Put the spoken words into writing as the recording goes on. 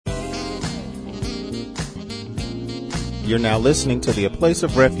You're now listening to the A Place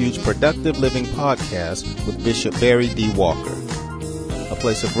of Refuge Productive Living podcast with Bishop Barry D. Walker. A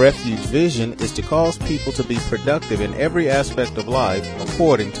Place of Refuge vision is to cause people to be productive in every aspect of life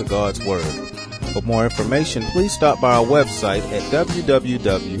according to God's Word. For more information, please stop by our website at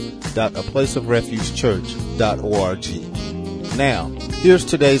www.aplaceofrefugechurch.org. Now, here's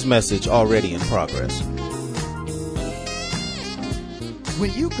today's message already in progress.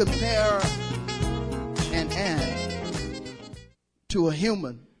 When you compare an ant to a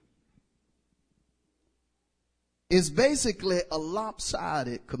human, it's basically a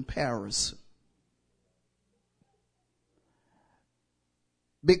lopsided comparison.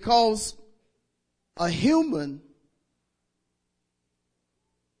 Because a human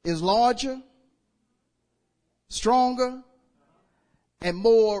is larger, stronger, and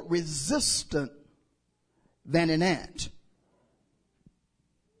more resistant than an ant.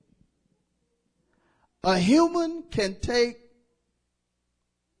 A human can take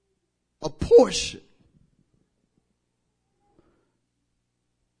a portion,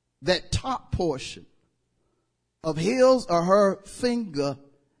 that top portion of his or her finger,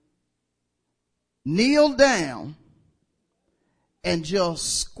 kneel down and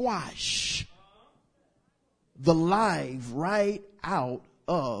just squash the life right out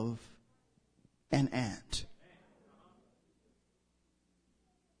of an ant.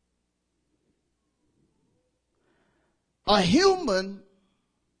 A human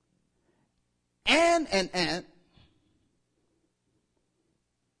and an ant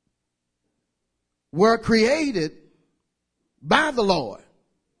were created by the Lord.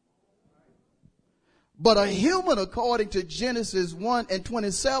 But a human, according to Genesis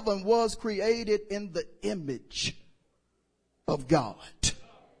 1:27, was created in the image of God.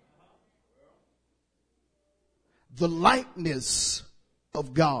 The likeness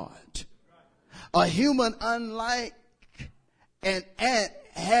of God. A human, unlike an ant,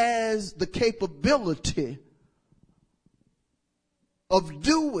 has the capability of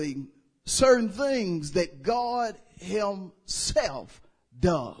doing certain things that God himself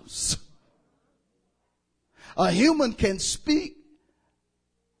does. A human can speak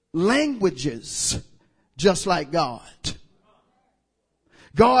languages just like God.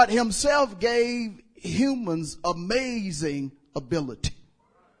 God himself gave humans amazing ability.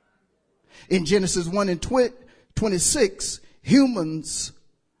 In Genesis 1:26, humans,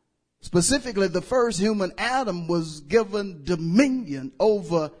 specifically the first human, Adam, was given dominion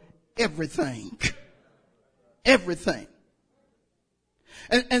over everything. Everything.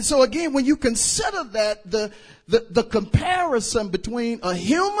 And so again, when you consider that, the comparison between a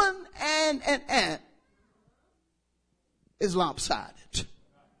human and an ant is lopsided.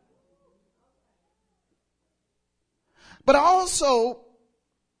 But also,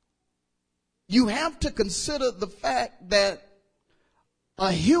 you have to consider the fact that a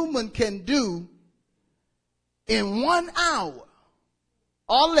human can do in 1 hour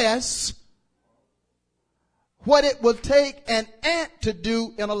or less what it will take an ant to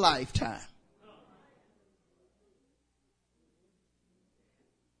do in a lifetime.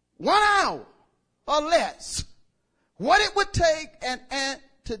 1 hour or less what it would take an ant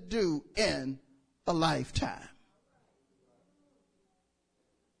to do in a lifetime.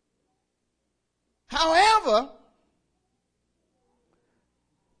 However,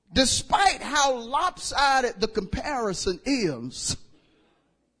 despite how lopsided the comparison is,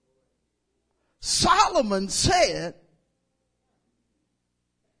 Solomon said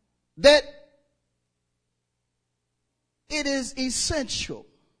that it is essential,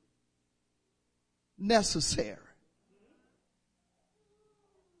 necessary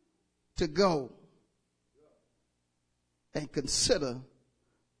to go and consider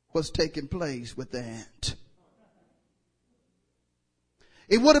what's taking place with the ant.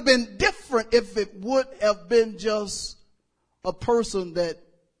 It would have been different if it would have been just a person that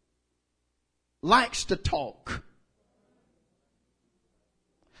likes to talk.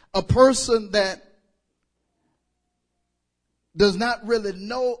 A person that does not really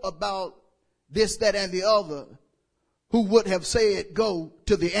know about this, that, and the other, who would have said, go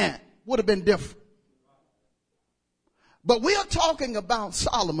to the ant. Would have been different. But we are talking about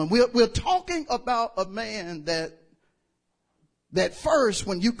Solomon. We're talking about a man that first,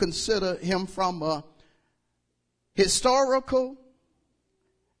 when you consider him from a historical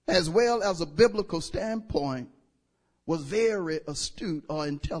as well as a biblical standpoint, was very astute or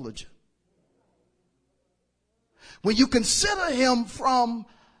intelligent. When you consider him from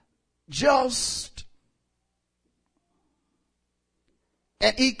just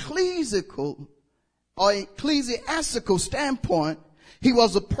an ecclesiastical standpoint, he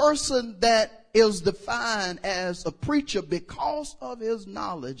was a person that is defined as a preacher because of his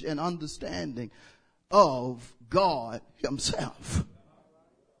knowledge and understanding of God himself.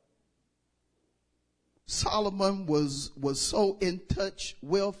 Solomon was so in touch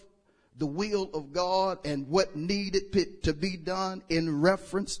with the will of God and what needed to be done in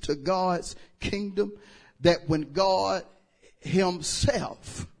reference to God's kingdom, that when God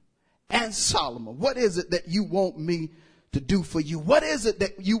himself asked Solomon, what is it that you want me to do for you? What is it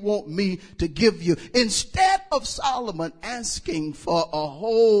that you want me to give you? Instead of Solomon asking for a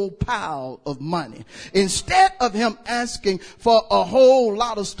whole pile of money, instead of him asking for a whole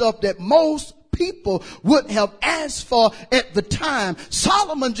lot of stuff that most people would have asked for at the time,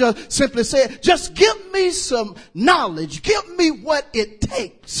 Solomon just simply said, just give me some knowledge. Give me what it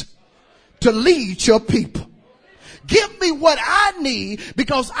takes to lead your people. Give me what I need,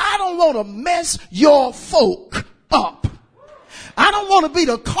 because I don't want to mess your folk up. I don't want to be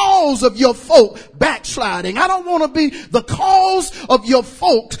the cause of your folk backsliding. I don't want to be the cause of your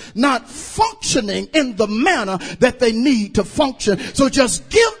folks not functioning in the manner that they need to function. So just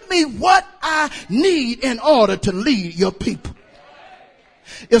give me what I need in order to lead your people.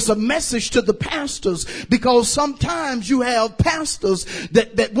 It's a message to the pastors, because sometimes you have pastors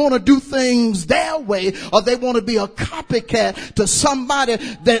that want to do things their way, or they want to be a copycat to somebody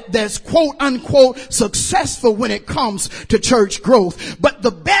that's quote unquote successful when it comes to church growth. But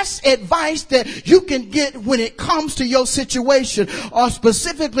the best advice that you can get when it comes to your situation, or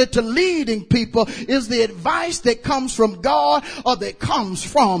specifically to leading people, is the advice that comes from God or that comes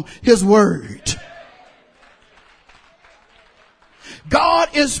from his word. God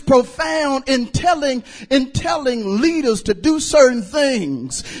is profound in telling leaders to do certain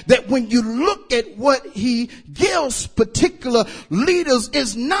things, that when you look at what he gives particular leaders,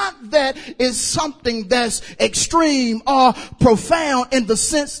 is not that it's something that's extreme or profound in the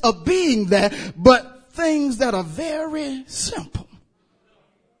sense of being that, but things that are very simple.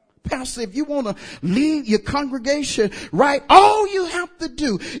 Pastor, if you want to lead your congregation right, all you have to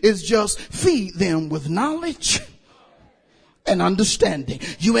do is just feed them with knowledge and understanding.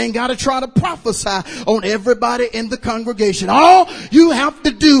 You ain't got to try to prophesy on everybody in the congregation. All you have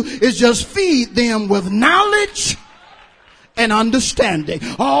to do is just feed them with knowledge and understanding.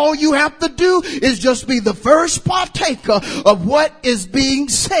 All you have to do is just be the first partaker of what is being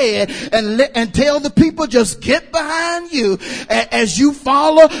said, and tell the people, just get behind you as you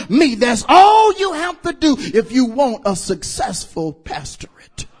follow me. That's all you have to do if you want a successful pastorate.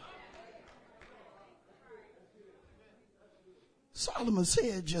 Solomon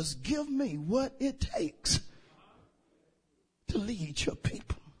said, just give me what it takes to lead your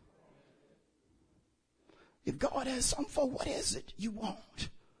people. If God has something for, what is it you want?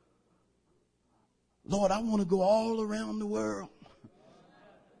 Lord, I want to go all around the world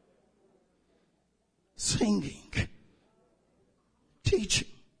singing, teaching,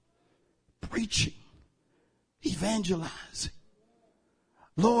 preaching, evangelizing.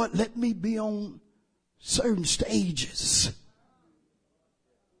 Lord, let me be on certain stages.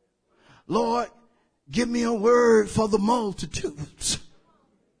 Lord, give me a word for the multitudes.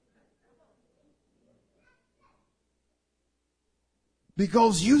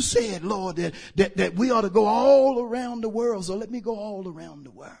 Because you said, Lord, that we ought to go all around the world. So let me go all around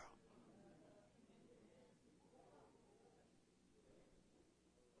the world.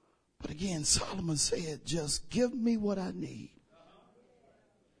 But again, Solomon said, just give me what I need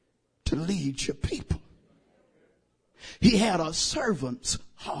to lead your people. He had a servant's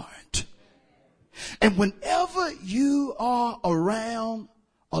heart. And whenever you are around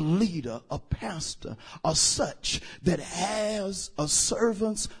a leader, a pastor, or such that has a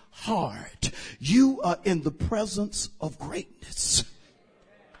servant's heart, you are in the presence of greatness.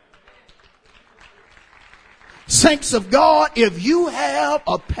 Saints of God, if you have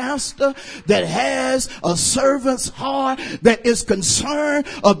a pastor that has a servant's heart, that is concerned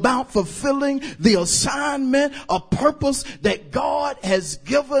about fulfilling the assignment or purpose that God has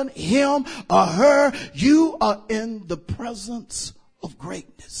given him or her, you are in the presence of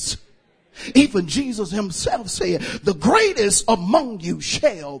greatness. Even Jesus himself said, the greatest among you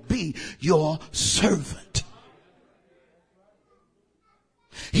shall be your servant.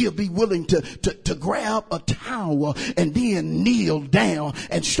 He'll be willing to grab a towel and then kneel down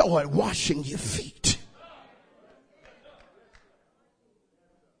and start washing your feet.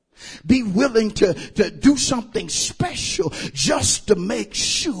 Be willing to do something special just to make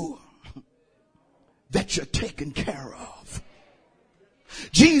sure that you're taken care of.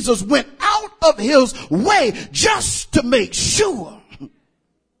 Jesus went out of his way just to make sure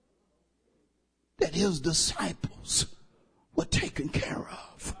that his disciples were taken care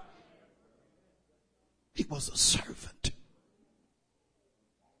of. was a servant.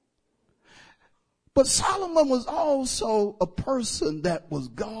 But Solomon was also a person that was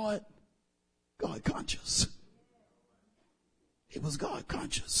God conscious. He was God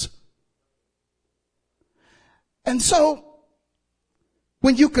conscious. And so,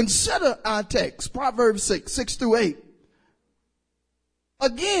 when you consider our text, Proverbs 6 through 8,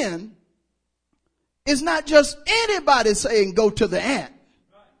 again, it's not just anybody saying go to the ant.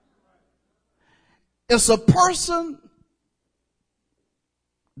 It's a person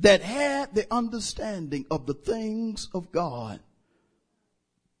that had the understanding of the things of God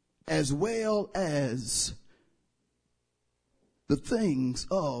as well as the things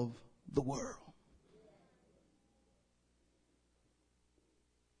of the world.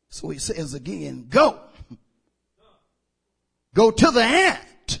 So he says again, go. Go to the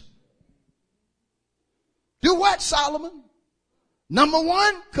ant. Do what, Solomon? Number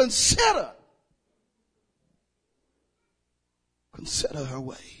one, consider her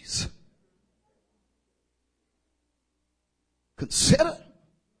ways. Consider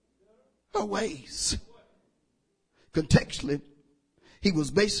her ways. Contextually, he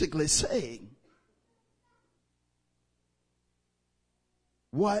was basically saying,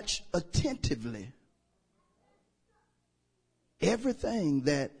 watch attentively everything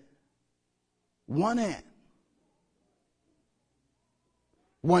that one ant,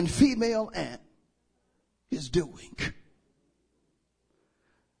 one female ant is doing.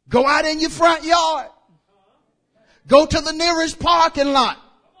 Go out in your front yard. Go to the nearest parking lot.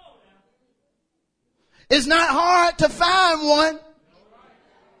 It's not hard to find one.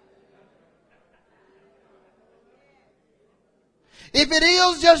 If it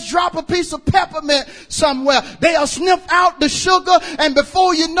is, just drop a piece of peppermint somewhere. They'll sniff out the sugar, and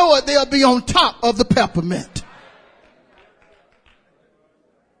before you know it, they'll be on top of the peppermint.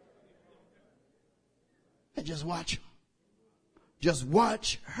 And just watch them. Just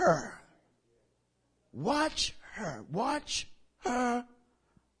watch her. Watch her. Watch her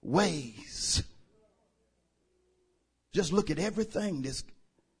ways. Just look at everything that's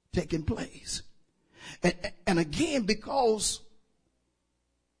taking place. And again, because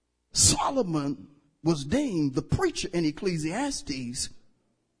Solomon was deemed the preacher in Ecclesiastes,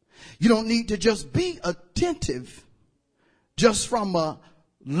 you don't need to just be attentive just from a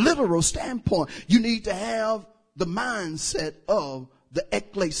literal standpoint. You need to have the mindset of the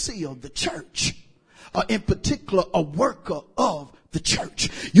ecclesia, the church, or in particular a worker of the church.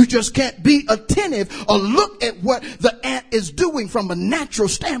 You just can't be attentive or look at what the ant is doing from a natural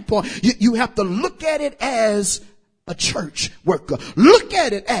standpoint. You have to look at it as a church worker. Look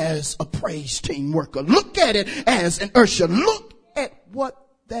at it as a praise team worker. Look at it as an usher. Look at what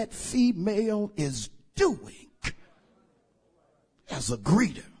that female is doing as a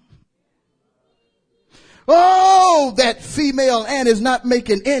greeter. Oh, that female ant is not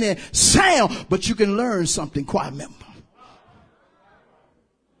making any sound, but you can learn something, choir member.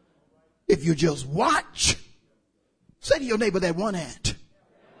 If you just watch, say to your neighbor, that one ant,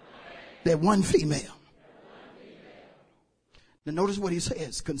 that one female. Now notice what he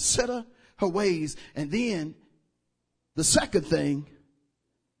says, consider her ways, and then the second thing,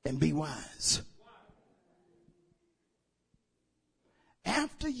 and be wise.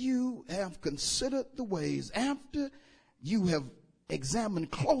 After you have considered the ways, after you have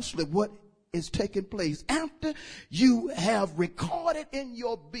examined closely what is taking place, after you have recorded in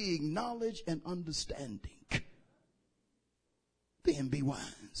your being knowledge and understanding, then be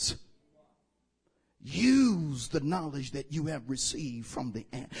wise. Use the knowledge that you have received from the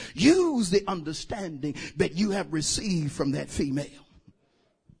ant. Use the understanding that you have received from that female.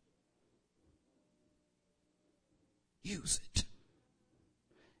 Use it.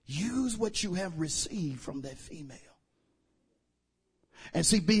 Use what you have received from that female. And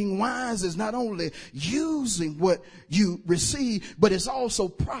see, being wise is not only using what you receive, but it's also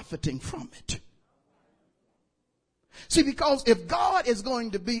profiting from it. See, because if God is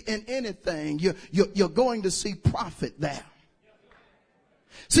going to be in anything, you're going to see profit there.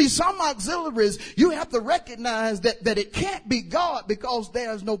 See, some auxiliaries, you have to recognize that it can't be God because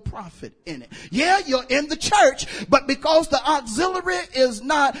there's no profit in it. Yeah, you're in the church, but because the auxiliary is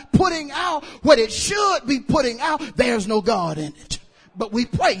not putting out what it should be putting out, there's no God in it. But we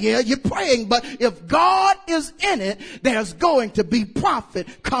pray, yeah, you're praying, but if God is in it, there's going to be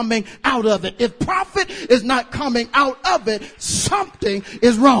profit coming out of it. If profit is not coming out of it, something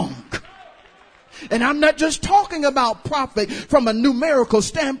is wrong. And I'm not just talking about profit from a numerical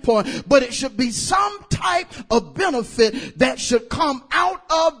standpoint, but it should be some type of benefit that should come out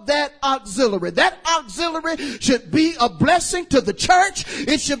of that auxiliary. That auxiliary should be a blessing to the church.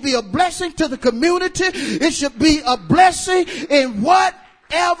 It should be a blessing to the community. It should be a blessing in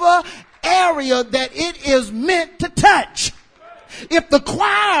whatever area that it is meant to touch. If the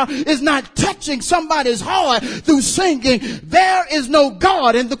choir is not touching somebody's heart through singing, there is no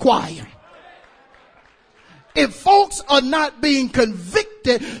God in the choir. If folks are not being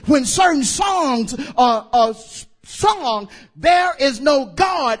convicted when certain songs are sung, there is no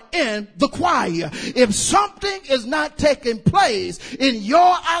God in the choir. If something is not taking place in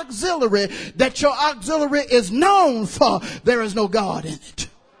your auxiliary that your auxiliary is known for, there is no God in it.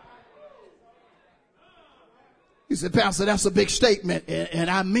 He said, Pastor, that's a big statement, and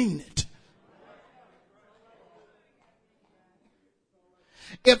I mean it.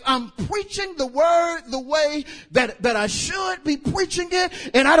 If I'm preaching the word the way that I should be preaching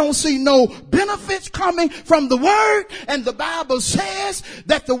it, and I don't see no benefits coming from the word, and the Bible says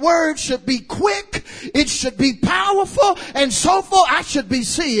that the word should be quick, it should be powerful, and so forth, I should be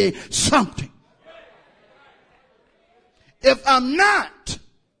seeing something. If I'm not,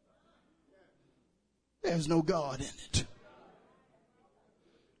 there's no God in it.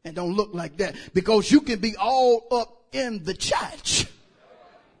 And don't look like that, because you can be all up in the church,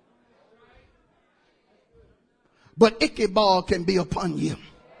 but Ichabod can be upon you.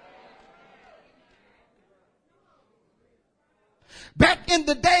 Back in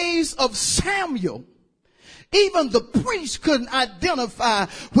the days of Samuel, even the priests couldn't identify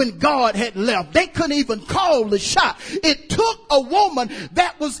when God had left. They couldn't even call the shot. It took a woman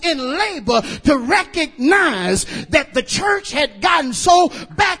that was in labor to recognize that the church had gotten so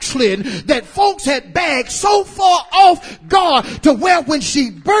backslidden, that folks had bagged so far off God, to where when she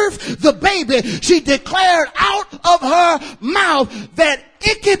birthed the baby, she declared out of her mouth that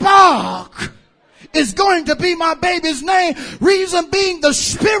Ichabod is going to be my baby's name. Reason being, the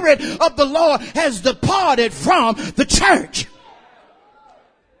Spirit of the Lord has departed from the church.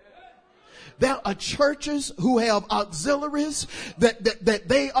 There are churches who have auxiliaries that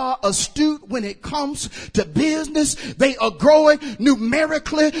they are astute when it comes to business. They are growing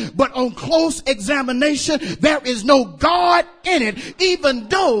numerically, but on close examination, there is no God in it, even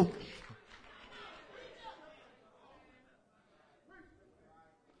though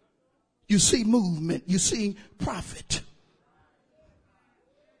you see movement, you see profit.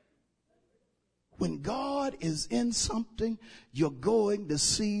 When God is in something, you're going to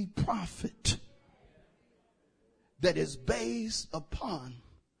see profit that is based upon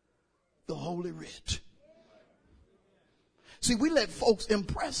the Holy Writ. See, we let folks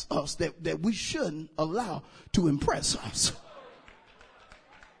impress us that we shouldn't allow to impress us.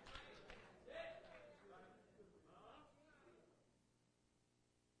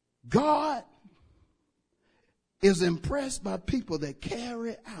 God is impressed by people that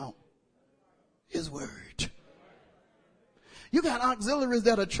carry out his word. You got auxiliaries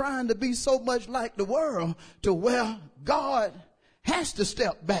that are trying to be so much like the world to where God has to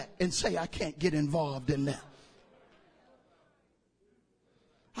step back and say, I can't get involved in that.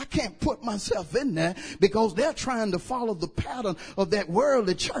 I can't put myself in there because they're trying to follow the pattern of that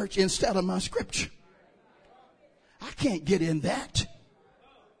worldly church instead of my scripture. I can't get in that.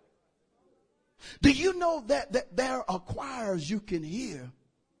 Do you know that there are choirs you can hear?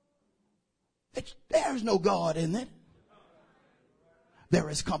 There's no God in it. There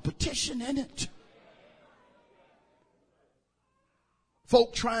is competition in it.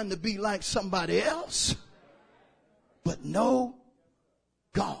 Folk trying to be like somebody else, but no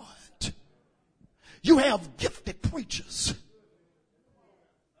God. You have gifted preachers.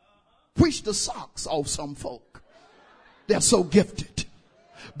 Preach the socks off some folk. They're so gifted,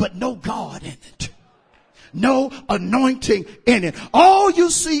 but no God in it. No anointing in it. All you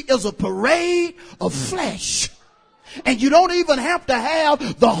see is a parade of flesh. And you don't even have to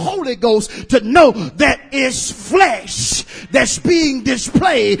have the Holy Ghost to know that it's flesh that's being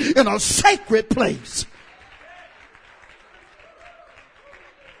displayed in a sacred place.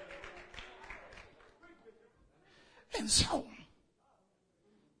 And so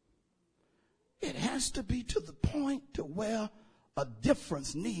it has to be to the point to where a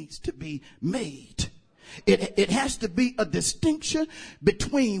difference needs to be made. It has to be a distinction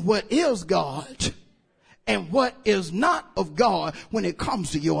between what is God and what is not of God when it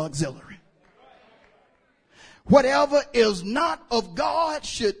comes to your auxiliary. Whatever is not of God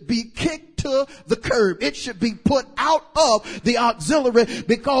should be kicked to the curb. It should be put out of the auxiliary,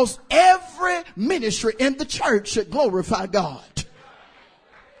 because every ministry in the church should glorify God.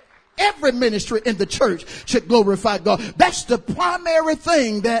 Every ministry in the church should glorify God. That's the primary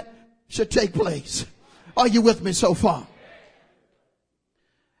thing that should take place. Are you with me so far?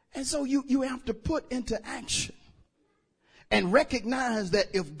 And so you have to put into action and recognize that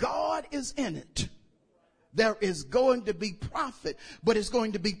if God is in it, there is going to be profit, but it's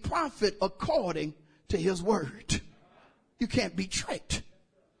going to be profit according to his word. You can't be tricked.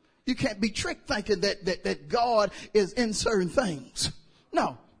 You can't be tricked thinking that God is in certain things.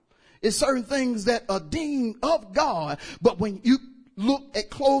 No, it's certain things that are deemed of God, but when you look at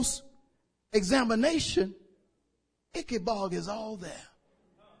close examination, Ichabod is all there.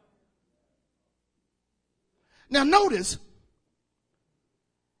 Now notice,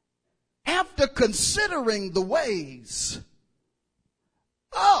 after considering the ways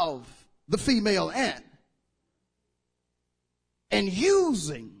of the female ant and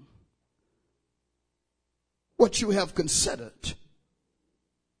using what you have considered,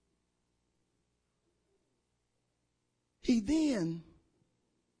 he then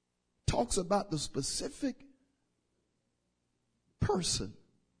talks about the specific person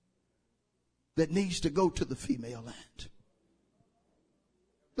that needs to go to the female ant.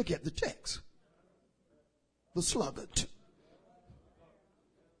 Look at the text. The sluggard.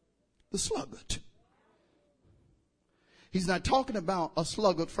 The sluggard. He's not talking about a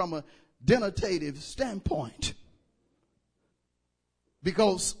sluggard from a denotative standpoint,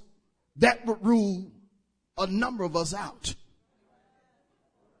 because that would rule a number of us out.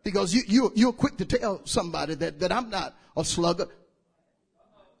 Because you're quick to tell somebody that I'm not a sluggard.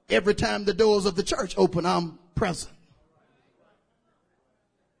 Every time the doors of the church open, I'm present.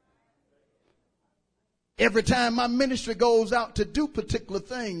 Every time my ministry goes out to do particular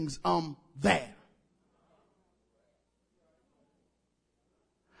things, I'm there.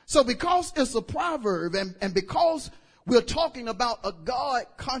 So because it's a proverb and because we're talking about a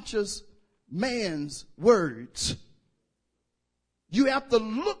God-conscious man's words, you have to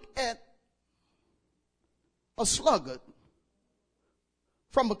look at a sluggard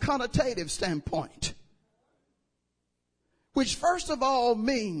from a connotative standpoint, which first of all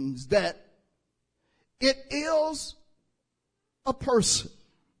means that it is a person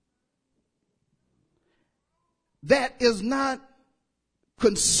that is not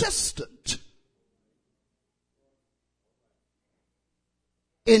consistent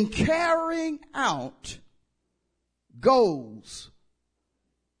in carrying out goals,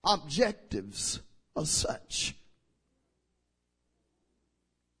 objectives of such.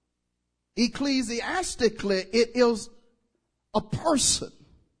 Ecclesiastically, it is a person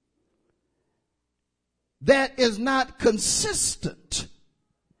that is not consistent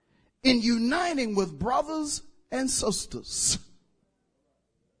in uniting with brothers and sisters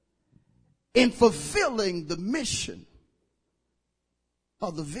in fulfilling the mission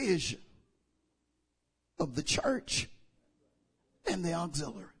of the vision of the church and the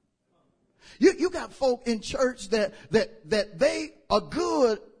auxiliary. You got folk in church that they are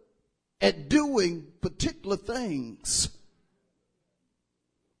good at doing particular things.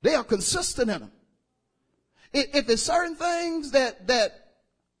 They are consistent in them. If there's certain things that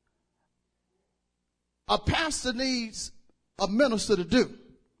a pastor needs a minister to do,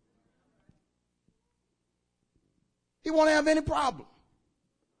 he won't have any problem.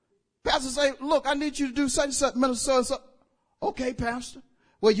 Pastor say, look, I need you to do such and such, minister so and so. Okay, pastor.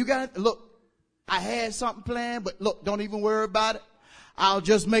 Well, you got it. Look, I had something planned, but look, don't even worry about it. I'll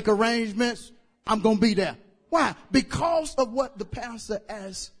just make arrangements. I'm going to be there. Why? Because of what the pastor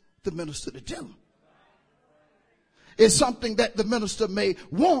asked the minister to do. It's something that the minister may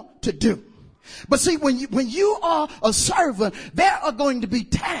want to do. But see, when you are a servant, there are going to be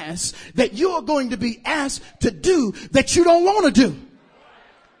tasks that you are going to be asked to do that you don't want to do.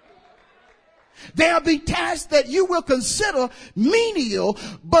 There'll be tasks that you will consider menial,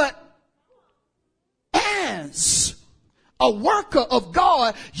 but as a worker of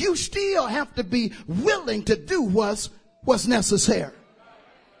God, you still have to be willing to do what's necessary.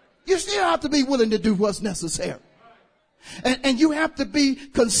 You still have to be willing to do what's necessary. And you have to be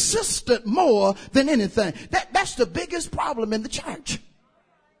consistent more than anything. That's the biggest problem in the church.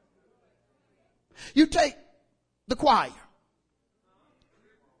 You take the choir.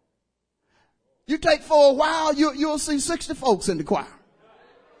 You take for a while, you'll see 60 folks in the choir.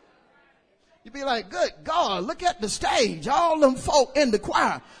 You'll be like, good God, look at the stage, all them folk in the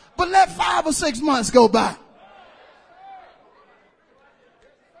choir. But let 5 or 6 months go by.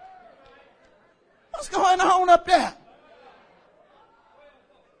 What's going on up there?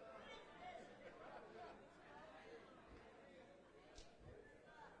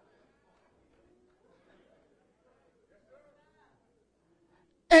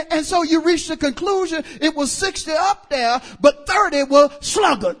 And so you reach the conclusion it was 60 up there, but 30 were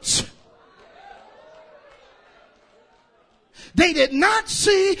sluggards. They did not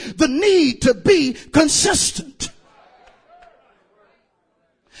see the need to be consistent.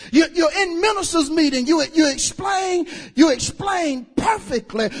 You're in ministers' meeting. You explain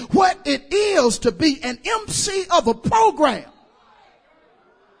perfectly what it is to be an MC of a program.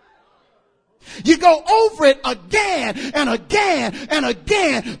 You go over it again and again and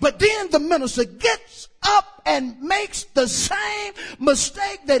again, but then the minister gets up and makes the same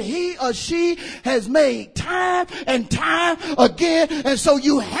mistake that he or she has made time and time again. And so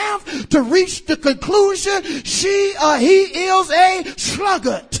you have to reach the conclusion she or he is a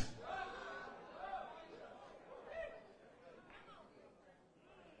sluggard.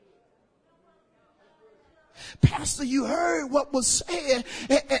 Pastor, you heard what was said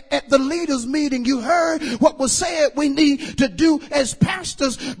at the leaders meeting. You heard what was said we need to do as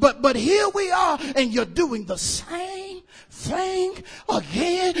pastors. But here we are and you're doing the same thing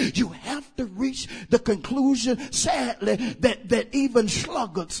again. You have to reach the conclusion, sadly, that even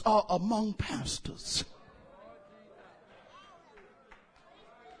sluggards are among pastors.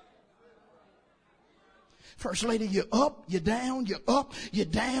 First lady, you're up, you're down, you're up, you're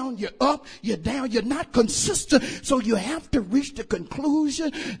down, you're up, you're down. You're not consistent. So you have to reach the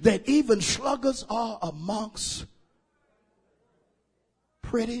conclusion that even sluggards are amongst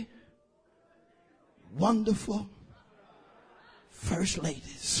pretty, wonderful first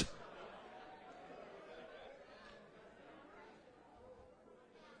ladies.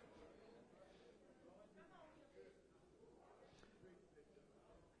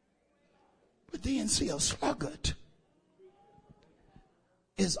 But then see, a sluggard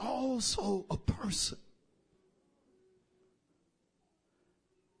is also a person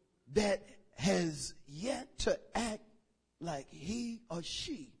that has yet to act like he or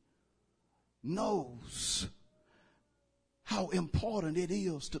she knows how important it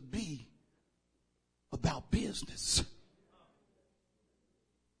is to be about business,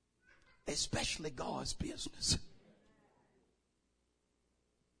 especially God's business.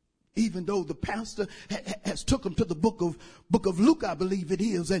 Even though the pastor has took them to the book of Luke, I believe it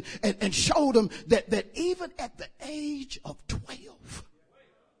is, and showed them that even at the age of 12,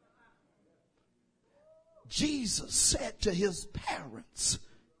 Jesus said to his parents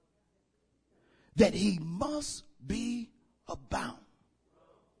that he must be about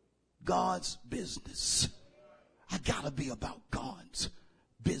God's business. I gotta be about God's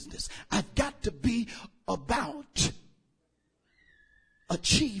business. I've got to be about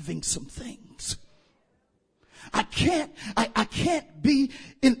achieving some things. I can't be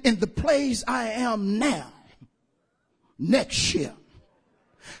in the place I am now next year.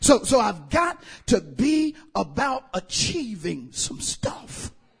 So I've got to be about achieving some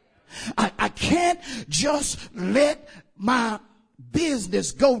stuff. I can't just let my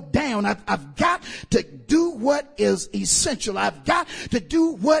business go down. I've got to do what is essential. I've got to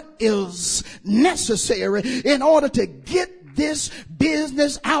do what is necessary in order to get this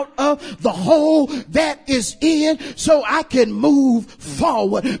business out of the hole that is in so I can move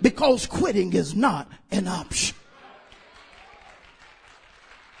forward, because quitting is not an option.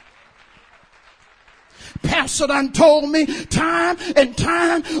 Pastor done told me time and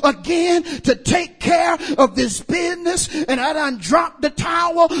time again to take care of this business, and I done dropped the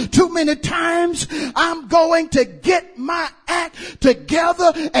towel too many times. I'm going to get my act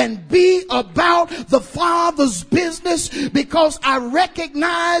together and be about the Father's business, because I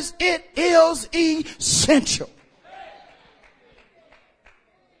recognize it is essential.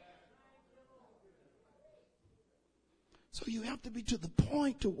 So you have to be to the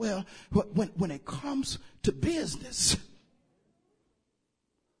point to where when it comes to business,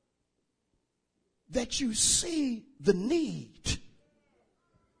 that you see the need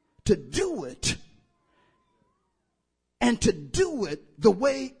to do it, and to do it the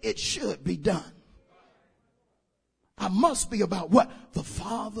way it should be done. I must be about what? The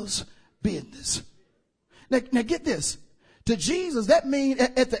Father's business. Now get this. To Jesus, that means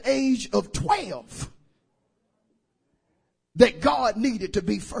at the age of 12, that God needed to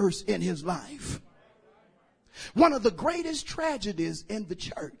be first in his life. One of the greatest tragedies in the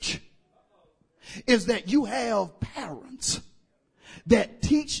church is that you have parents that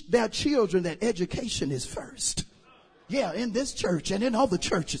teach their children that education is first. Yeah, in this church and in other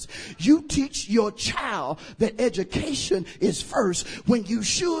churches, you teach your child that education is first, when you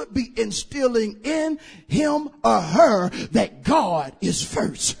should be instilling in him or her that God is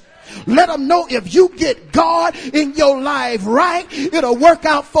first. Let them know if you get God in your life right, it'll work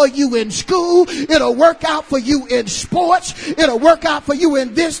out for you in school. It'll work out for you in sports. It'll work out for you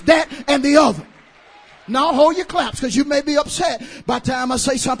in this, that, and the other. Now hold your claps, because you may be upset by the time I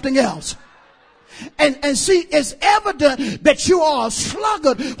say something else. And see, it's evident that you are a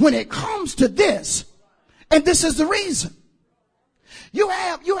sluggard when it comes to this. And this is the reason. You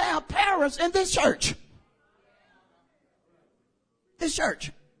have parents in this church. This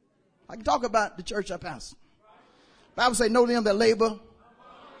church. I can talk about the church I pastor. The Bible say, know them that labor.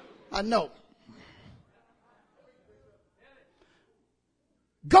 I know.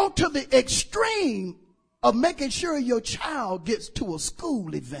 Go to the extreme of making sure your child gets to a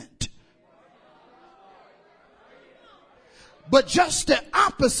school event. But just the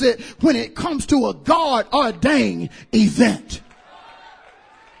opposite when it comes to a God-ordained event.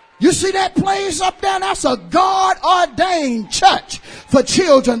 You see that place up there? That's a God-ordained church for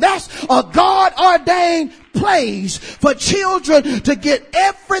children. That's a God-ordained place for children to get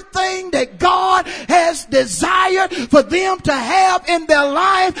everything that God has desired for them to have in their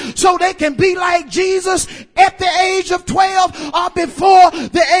life so they can be like Jesus at the age of 12 or before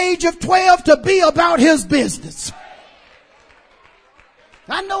the age of 12 to be about his business.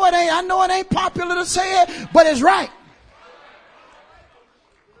 I know it ain't popular to say it, but it's right.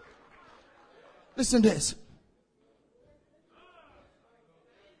 Listen to this.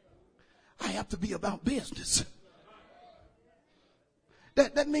 I have to be about business.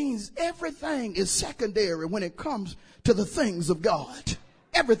 That means everything is secondary when it comes to the things of God.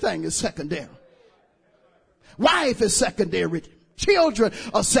 Everything is secondary. Wife is secondary. Children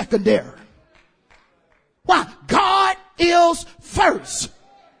are secondary. Why? God is first.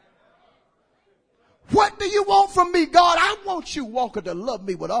 What do you want from me, God? I want you, Walker, to love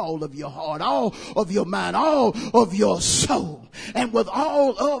me with all of your heart, all of your mind, all of your soul, and with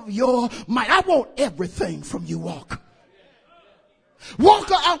all of your might. I want everything from you, Walker.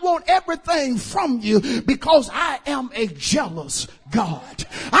 Walker, I want everything from you because I am a jealous God.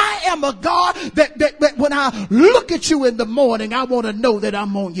 I am a God that when I look at you in the morning, I want to know that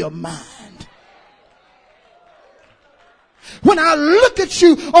I'm on your mind. When I look at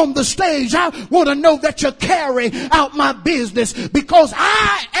you on the stage, I want to know that you're carrying out my business because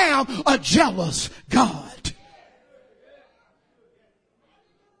I am a jealous God.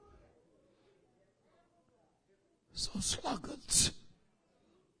 So sluggards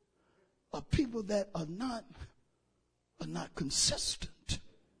are people that are not consistent.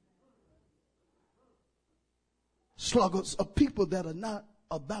 Sluggards are people that are not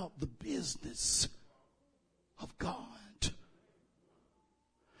about the business of God.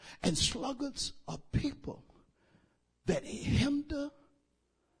 And sluggards are people that hinder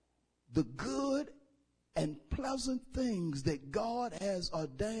the good and pleasant things that God has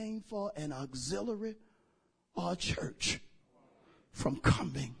ordained for an auxiliary or a church from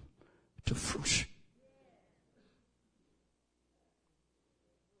coming to fruition.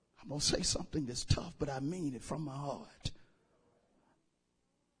 I'm going to say something that's tough, but I mean it from my heart.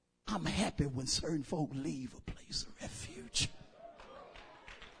 I'm happy when certain folk leave a place of refuge.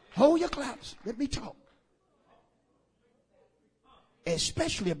 Hold your claps. Let me talk.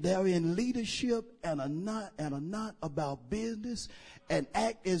 Especially if they're in leadership and are not about business and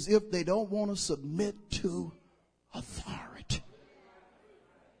act as if they don't want to submit to authority.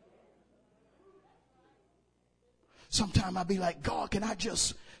 Sometimes I'll be like, God, can I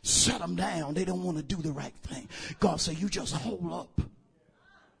just set them down? They don't want to do the right thing. God say, you just hold up.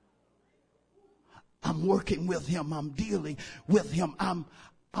 I'm working with him. I'm dealing with him.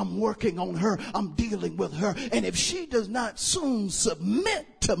 I'm working on her. I'm dealing with her. And if she does not soon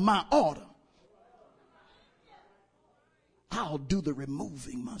submit to my order, I'll do the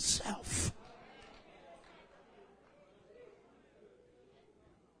removing myself.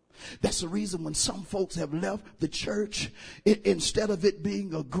 That's the reason when some folks have left the church, instead of it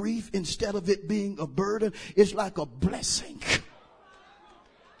being a grief, instead of it being a burden, it's like a blessing.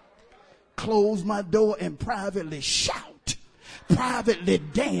 Close my door and privately shout. Privately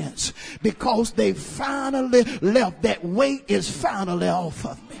dance because they finally left. That weight is finally off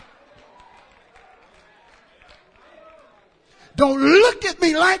of me. Don't look at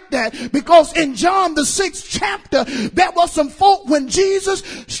me like that, because in John the 6th chapter there was some folk when Jesus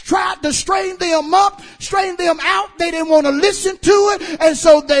tried to strain them up, strain them out. They didn't want to listen to it, and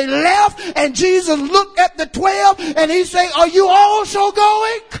so they left. And Jesus looked at the 12 and he said, are you also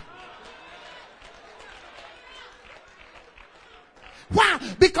going? Why?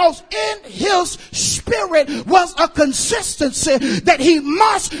 Because in his spirit was a consistency that he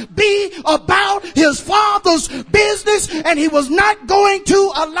must be about his Father's business, and he was not going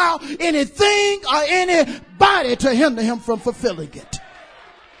to allow anything or anybody to hinder him from fulfilling it.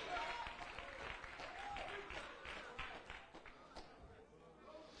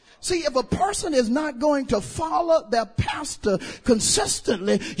 See, if a person is not going to follow their pastor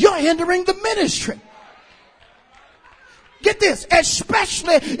consistently, you're hindering the ministry. Get this,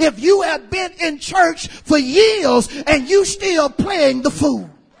 especially if you have been in church for years and you still playing the fool.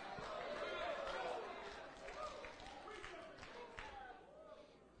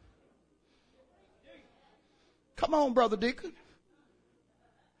 Come on, Brother Deacon.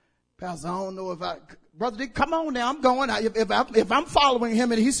 Pastor, I don't know if Brother Deacon, come on now, I'm going. If I'm following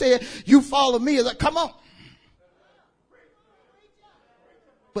him and he said, you follow me, it's like, come on.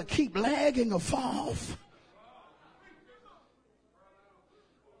 But keep lagging or fall off.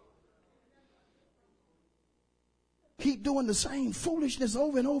 Keep doing the same foolishness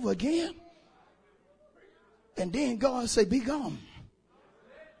over and over again. And then God say, be gone.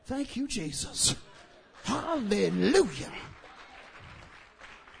 Thank you, Jesus. Hallelujah.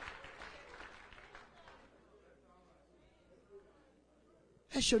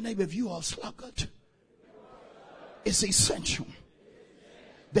 Ask your neighbor, if you are sluggard, it's essential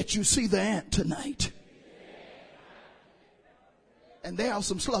that you see the ant tonight. And there are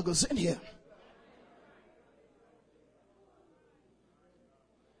some sluggers in here.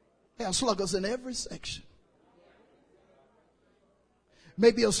 There are sluggers in every section.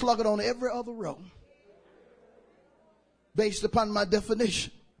 Maybe a sluggard on every other row, based upon my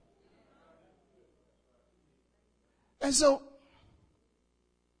definition. And so,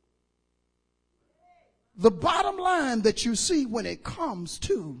 the bottom line that you see when it comes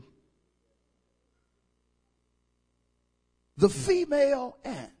to the female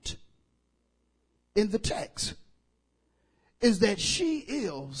ant in the text is that she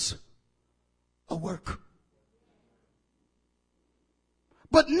is a worker.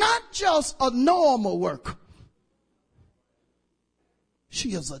 But not just a normal worker. She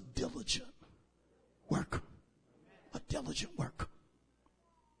is a diligent worker. A diligent worker.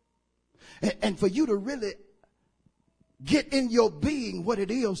 And for you to really get in your being what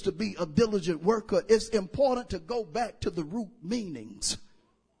it is to be a diligent worker, it's important to go back to the root meanings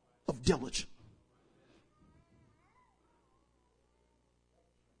of diligent.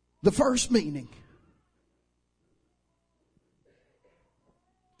 The first meaning,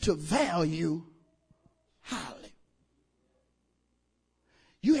 to value highly.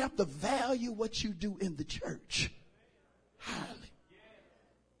 You have to value what you do in the church highly.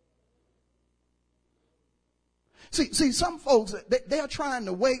 See, some folks, they're trying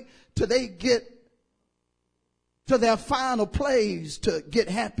to wait till they get to their final place to get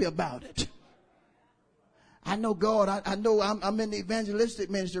happy about it. I know God, I know I'm in the evangelistic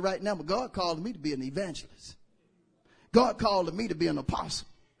ministry right now, but God called me to be an evangelist. God called me to be an apostle.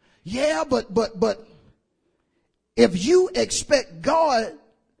 Yeah, but if you expect God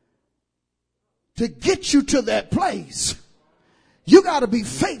to get you to that place, you got to be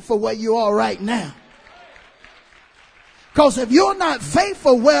faithful where you are right now. Because if you're not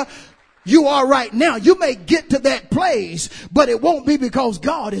faithful where you are right now, you may get to that place, but it won't be because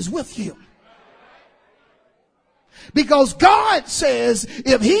God is with you. Because God says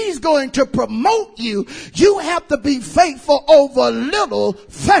if he's going to promote you, you have to be faithful over little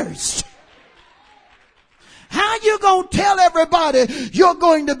first. How you going to tell everybody you're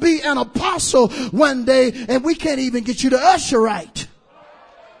going to be an apostle one day and we can't even get you to usher right?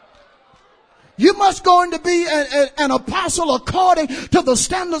 You must going to be an apostle according to the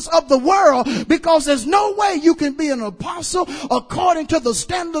standards of the world, because there's no way you can be an apostle according to the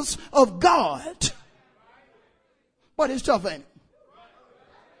standards of God. But it's tough, ain't it?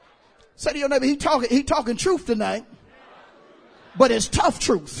 Say to your neighbor, he talking truth tonight, but it's tough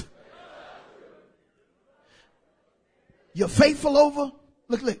truth. You're faithful over,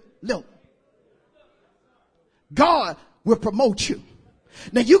 look. God will promote you.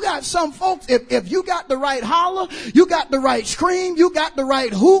 Now you got some folks, if you got the right holler, you got the right scream, you got the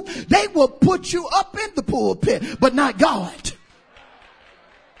right hoop, they will put you up in the pulpit, but not God.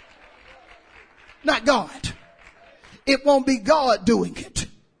 Not God. It won't be God doing it.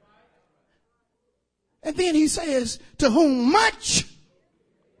 And then he says, to whom much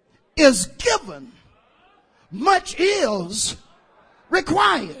is given, much is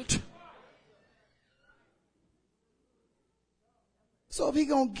required. So if he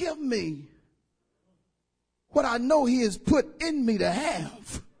gonna give me what I know he has put in me to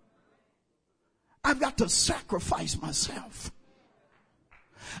have, I've got to sacrifice myself.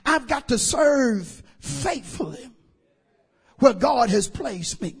 I've got to serve faithfully where God has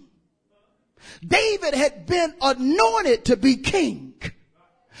placed me. David had been anointed to be king,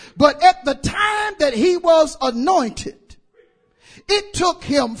 but at the time that he was anointed, it took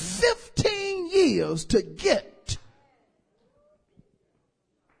him 15 years to get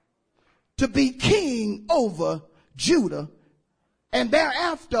to be king over Judah, and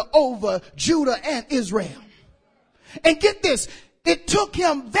thereafter over Judah and Israel. And get this, it took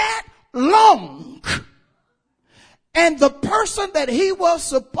him that long. And the person that he was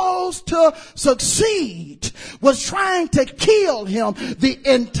supposed to succeed was trying to kill him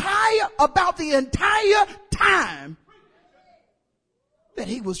about the entire time that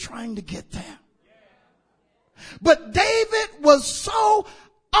he was trying to get there. But David was so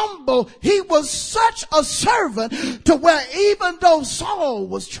humble. He was such a servant to where even though Saul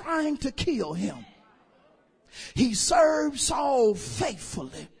was trying to kill him, he served Saul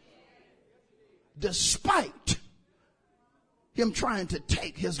faithfully despite him trying to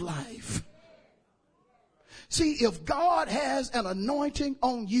take his life. See, if God has an anointing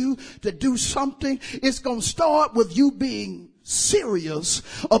on you to do something, it's going to start with you being serious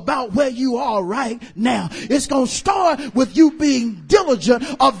about where you are right now. It's going to start with you being diligent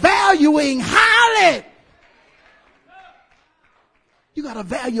of valuing highly. You got to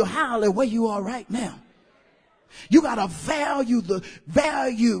value highly where you are right now. You got to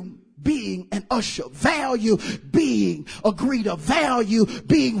value being an usher, value being a greeter, value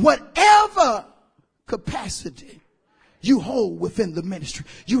being whatever capacity you hold within the ministry.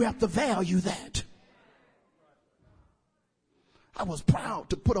 You have to value that. I was proud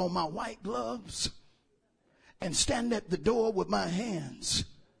to put on my white gloves and stand at the door with my hands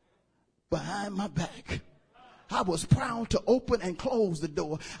behind my back. I was proud to open and close the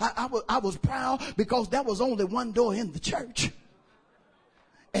door. I was proud because there was only one door in the church.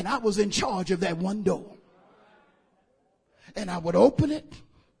 And I was in charge of that one door. And I would open it.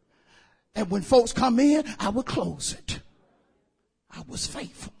 And when folks come in, I would close it. I was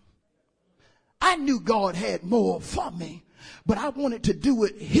faithful. I knew God had more for me, but I wanted to do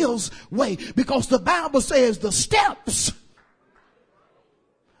it his way, because the Bible says the steps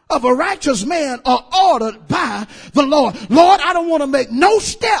of a righteous man are ordered by the Lord. Lord, I don't want to make no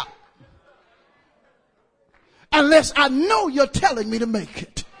step unless I know you're telling me to make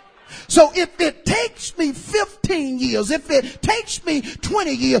it. So if it takes me 15 years, if it takes me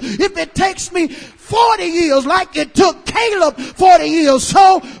 20 years, if it takes me 40 years like it took Caleb 40 years,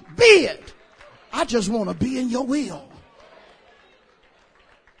 so be it. I just want to be in your will.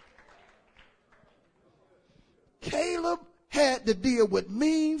 Caleb had to deal with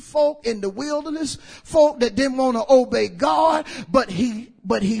mean folk in the wilderness, folk that didn't want to obey God, but he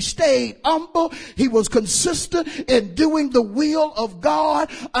stayed humble. He was consistent in doing the will of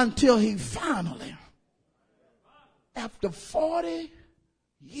God until he finally, after 40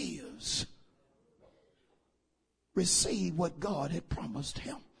 years, received what God had promised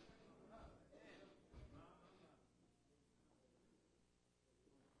him.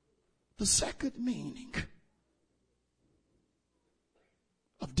 The second meaning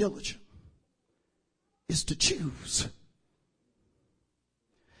of diligent is to choose.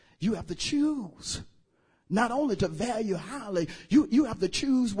 You have to choose not only to value highly, you have to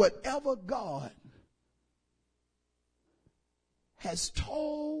choose whatever God has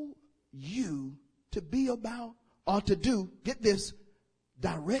told you to be about or to do. Get this,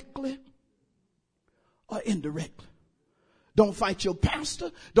 directly or indirectly. Don't fight your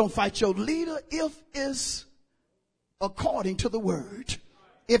pastor. Don't fight your leader if it's according to the word.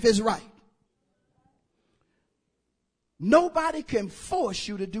 If it's right. Nobody can force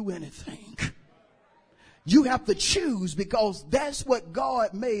you to do anything. You have to choose, because that's what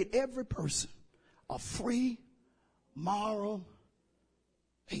God made every person, a free moral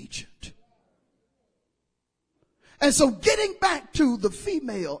agent. And so getting back to the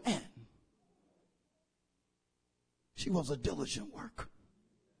female Anne, she was a diligent worker.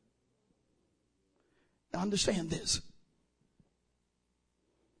 Now understand this.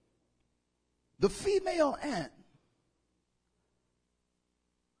 The female ant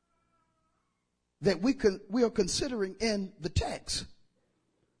that we are considering in the text,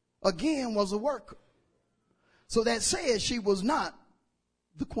 again, was a worker. So that says she was not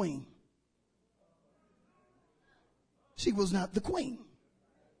the queen. She was not the queen.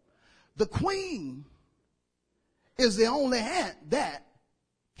 The queen is the only ant that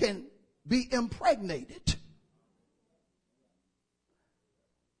can be impregnated.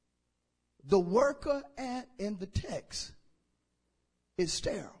 The worker ant in the text is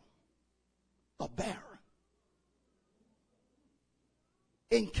sterile or barren.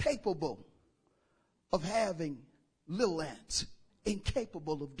 incapable of having little ants,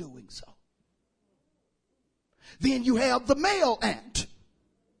 incapable of doing so. Then you have the male ant.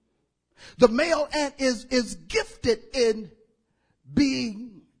 The male ant is gifted in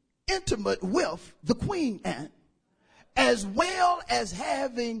being intimate with the queen ant, as well as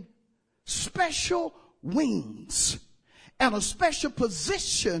having special wings and a special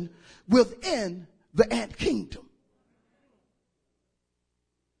position within the ant kingdom.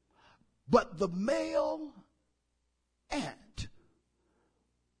 But the male ant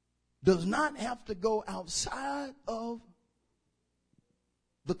does not have to go outside of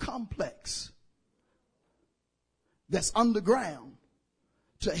the complex that's underground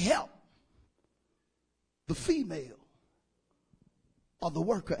to help the female or the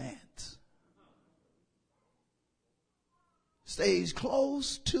worker ants. Stays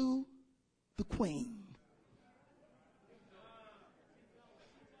close to the queen.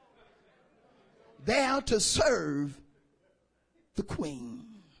 There to serve the queen.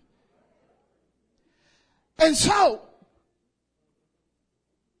 And so,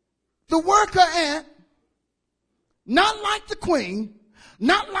 the worker ant, not like the queen,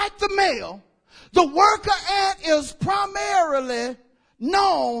 not like the male, the worker ant is primarily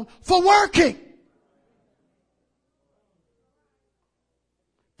known for working.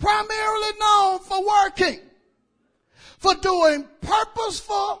 Primarily known for working, for doing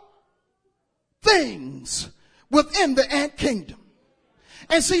purposeful things within the ant kingdom.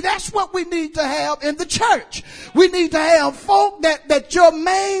 And see, that's what we need to have in the church. We need to have folk that your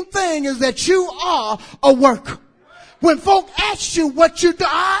main thing is that you are a worker. When folk ask you what you do,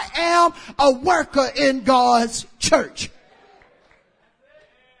 I am a worker in God's church.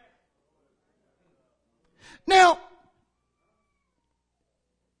 Now,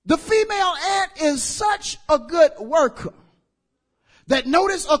 the female ant is such a good worker that,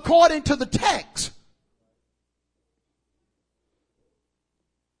 notice, according to the text,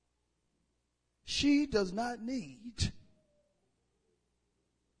 she does not need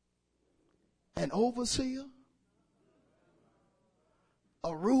an overseer,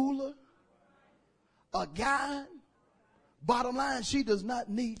 a ruler, a guide. Bottom line, she does not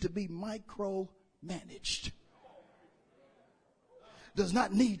need to be micromanaged. Does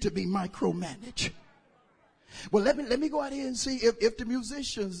not need to be micromanaged. Well, let me go out here and see if the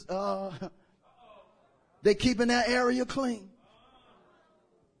musicians, they're keeping that area clean.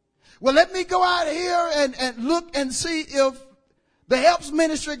 Well, let me go out here and look and see if the helps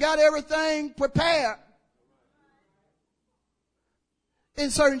ministry got everything prepared. In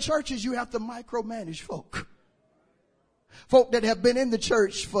certain churches, you have to micromanage folk. Folk that have been in the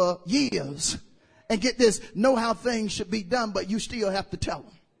church for years and get this, know how things should be done, but you still have to tell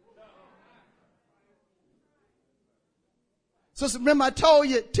them. So remember I told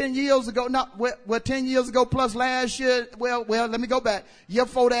you 10 years ago, 10 years ago plus last year, well, let me go back. Year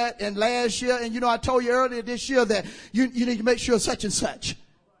before that and last year, and I told you earlier this year that you need to make sure such and such.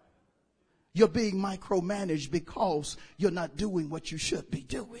 You're being micromanaged because you're not doing what you should be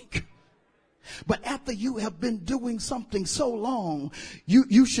doing. But after you have been doing something so long,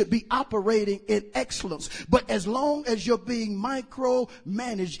 you should be operating in excellence. But as long as you're being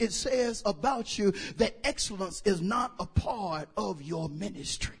micromanaged, it says about you that excellence is not a part of your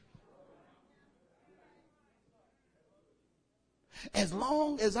ministry. As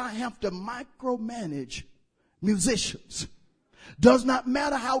long as I have to micromanage musicians, does not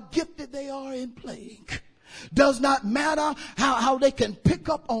matter how gifted they are in playing, does not matter how they can pick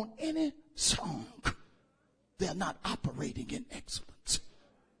up on any song, they're not operating in excellence.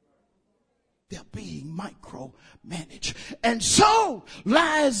 They're being micromanaged. And so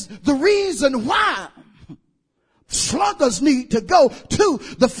lies the reason why sluggers need to go to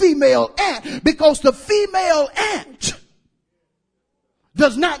the female ant, because the female ant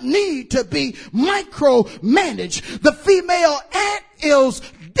does not need to be micromanaged. The female ant is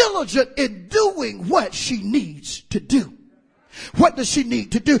diligent in doing what she needs to do. What does she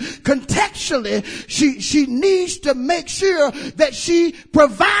need to do? Contextually, she needs to make sure that she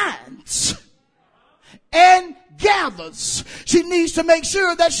provides and gathers. She needs to make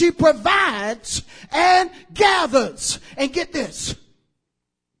sure that she provides and gathers. And get this.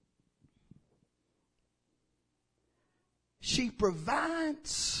 She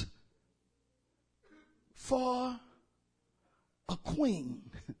provides for a queen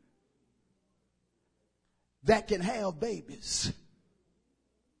that can have babies,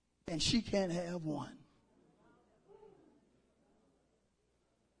 and she can't have one.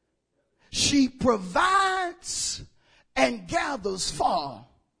 She provides and gathers for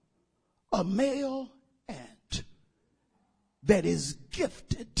a male ant, that is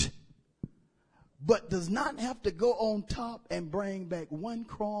gifted, but does not have to go on top and bring back one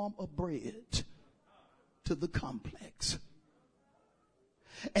crumb of bread to the complex.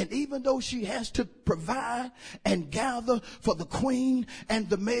 And even though she has to provide and gather for the queen and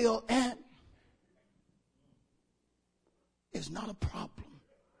the male ant, it's not a problem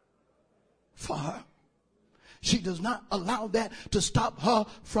for her. She does not allow that to stop her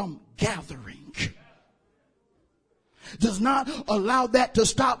from gathering. Does not allow that to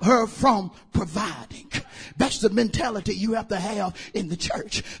stop her from providing. That's the mentality you have to have in the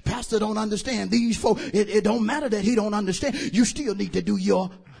church. Pastor don't understand these folk. It don't matter that he don't understand. You still need to do your.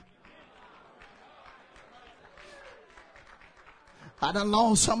 I done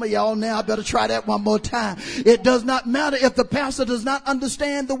lost some of y'all now. I better try that one more time. It does not matter if the pastor does not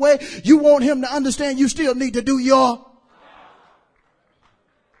understand the way you want him to understand. You still need to do your.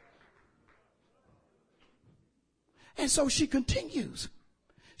 And so she continues.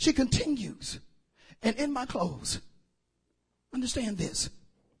 She continues. And in my close, understand this.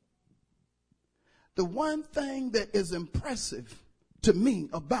 The one thing that is impressive to me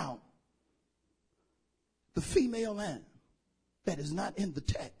about the female ant that is not in the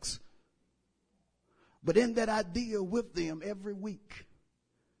text, but in that I deal with them every week.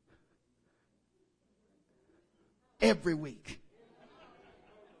 Every week.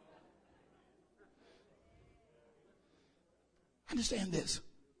 Understand this.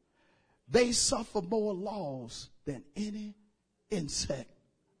 They suffer more loss than any insect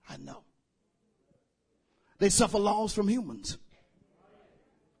I know. They suffer loss from humans.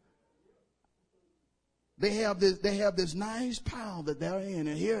 They have this nice pile that they're in,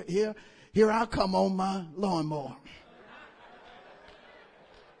 and here I come on my lawnmower.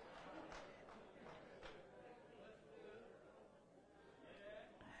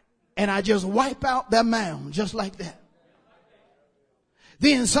 And I just wipe out that mound just like that.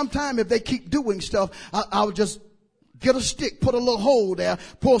 Then sometime if they keep doing stuff, I'll just get a stick, put a little hole there,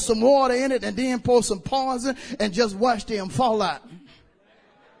 pour some water in it, and then pour some poison and just watch them fall out.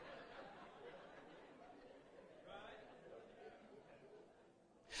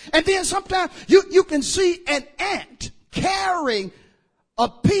 And then sometimes you can see an ant carrying a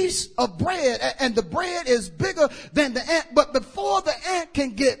piece of bread, and the bread is bigger than the ant. But before the ant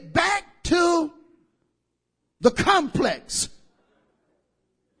can get back to the complex,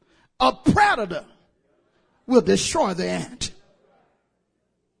 a predator will destroy the ant.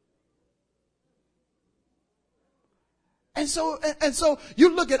 And so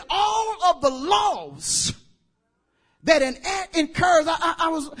you look at all of the laws that an ant incurs.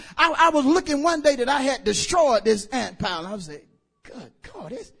 I was looking one day that I had destroyed this ant pile. I was like, good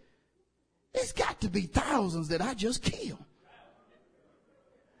God, it's got to be thousands that I just killed.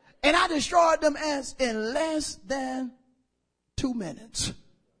 And I destroyed them in less than 2 minutes.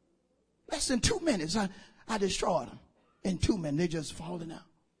 Less than 2 minutes, I destroyed them. In 2 minutes, they're just falling out.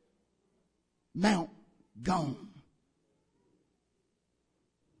 Mount gone.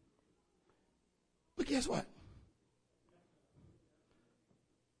 But guess what?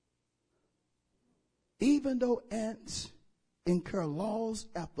 Even though ants incur laws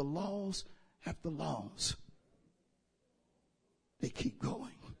after laws after laws, they keep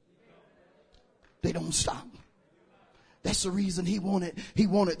going. They don't stop. That's the reason he wanted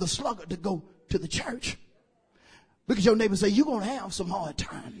the sluggard to go to the church. Look at your neighbor and say, you're going to have some hard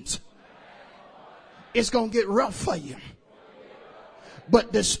times. It's going to get rough for you.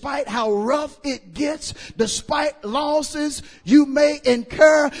 But despite how rough it gets, despite losses you may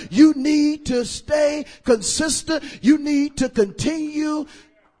incur, you need to stay consistent. You need to continue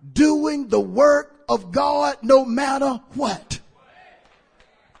doing the work of God no matter what.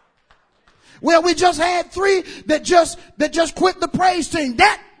 Well, we just had 3 that just quit the praise team.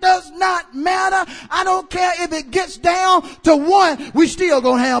 That does not matter. I don't care if it gets down to 1, we still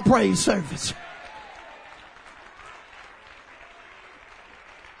gonna have praise service.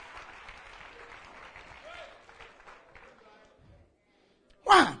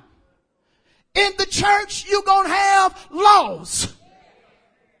 Why? In the church, you're gonna have laws.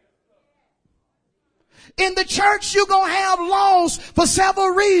 In the church, you're gonna have laws for several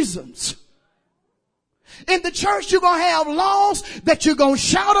reasons. In the church, you're going to have laws that you're going to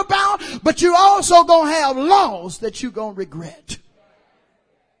shout about, but you're also going to have laws that you're going to regret.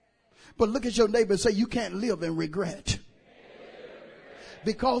 But look at your neighbor and say, you can't live in regret.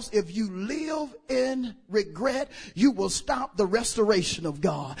 Because if you live in regret, you will stop the restoration of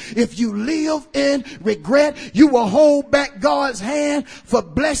God. If you live in regret, you will hold back God's hand for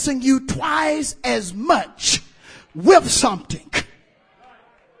blessing you twice as much with something.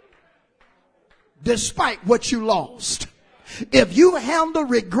 Despite what you lost. If you handle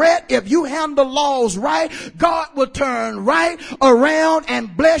regret, if you handle laws right, God will turn right around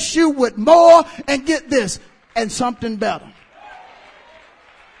and bless you with more, and get this, and something better.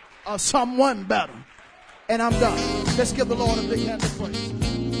 Or someone better. And I'm done. Let's give the Lord a big hand of praise.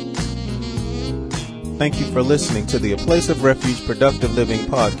 Thank you for listening to the A Place of Refuge Productive Living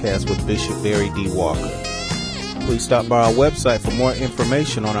podcast with Bishop Barry D. Walker. Please stop by our website for more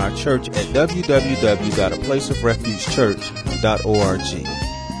information on our church at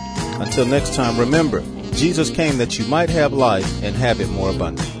www.aplaceofrefugechurch.org. Until next time, remember, Jesus came that you might have life and have it more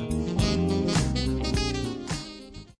abundantly.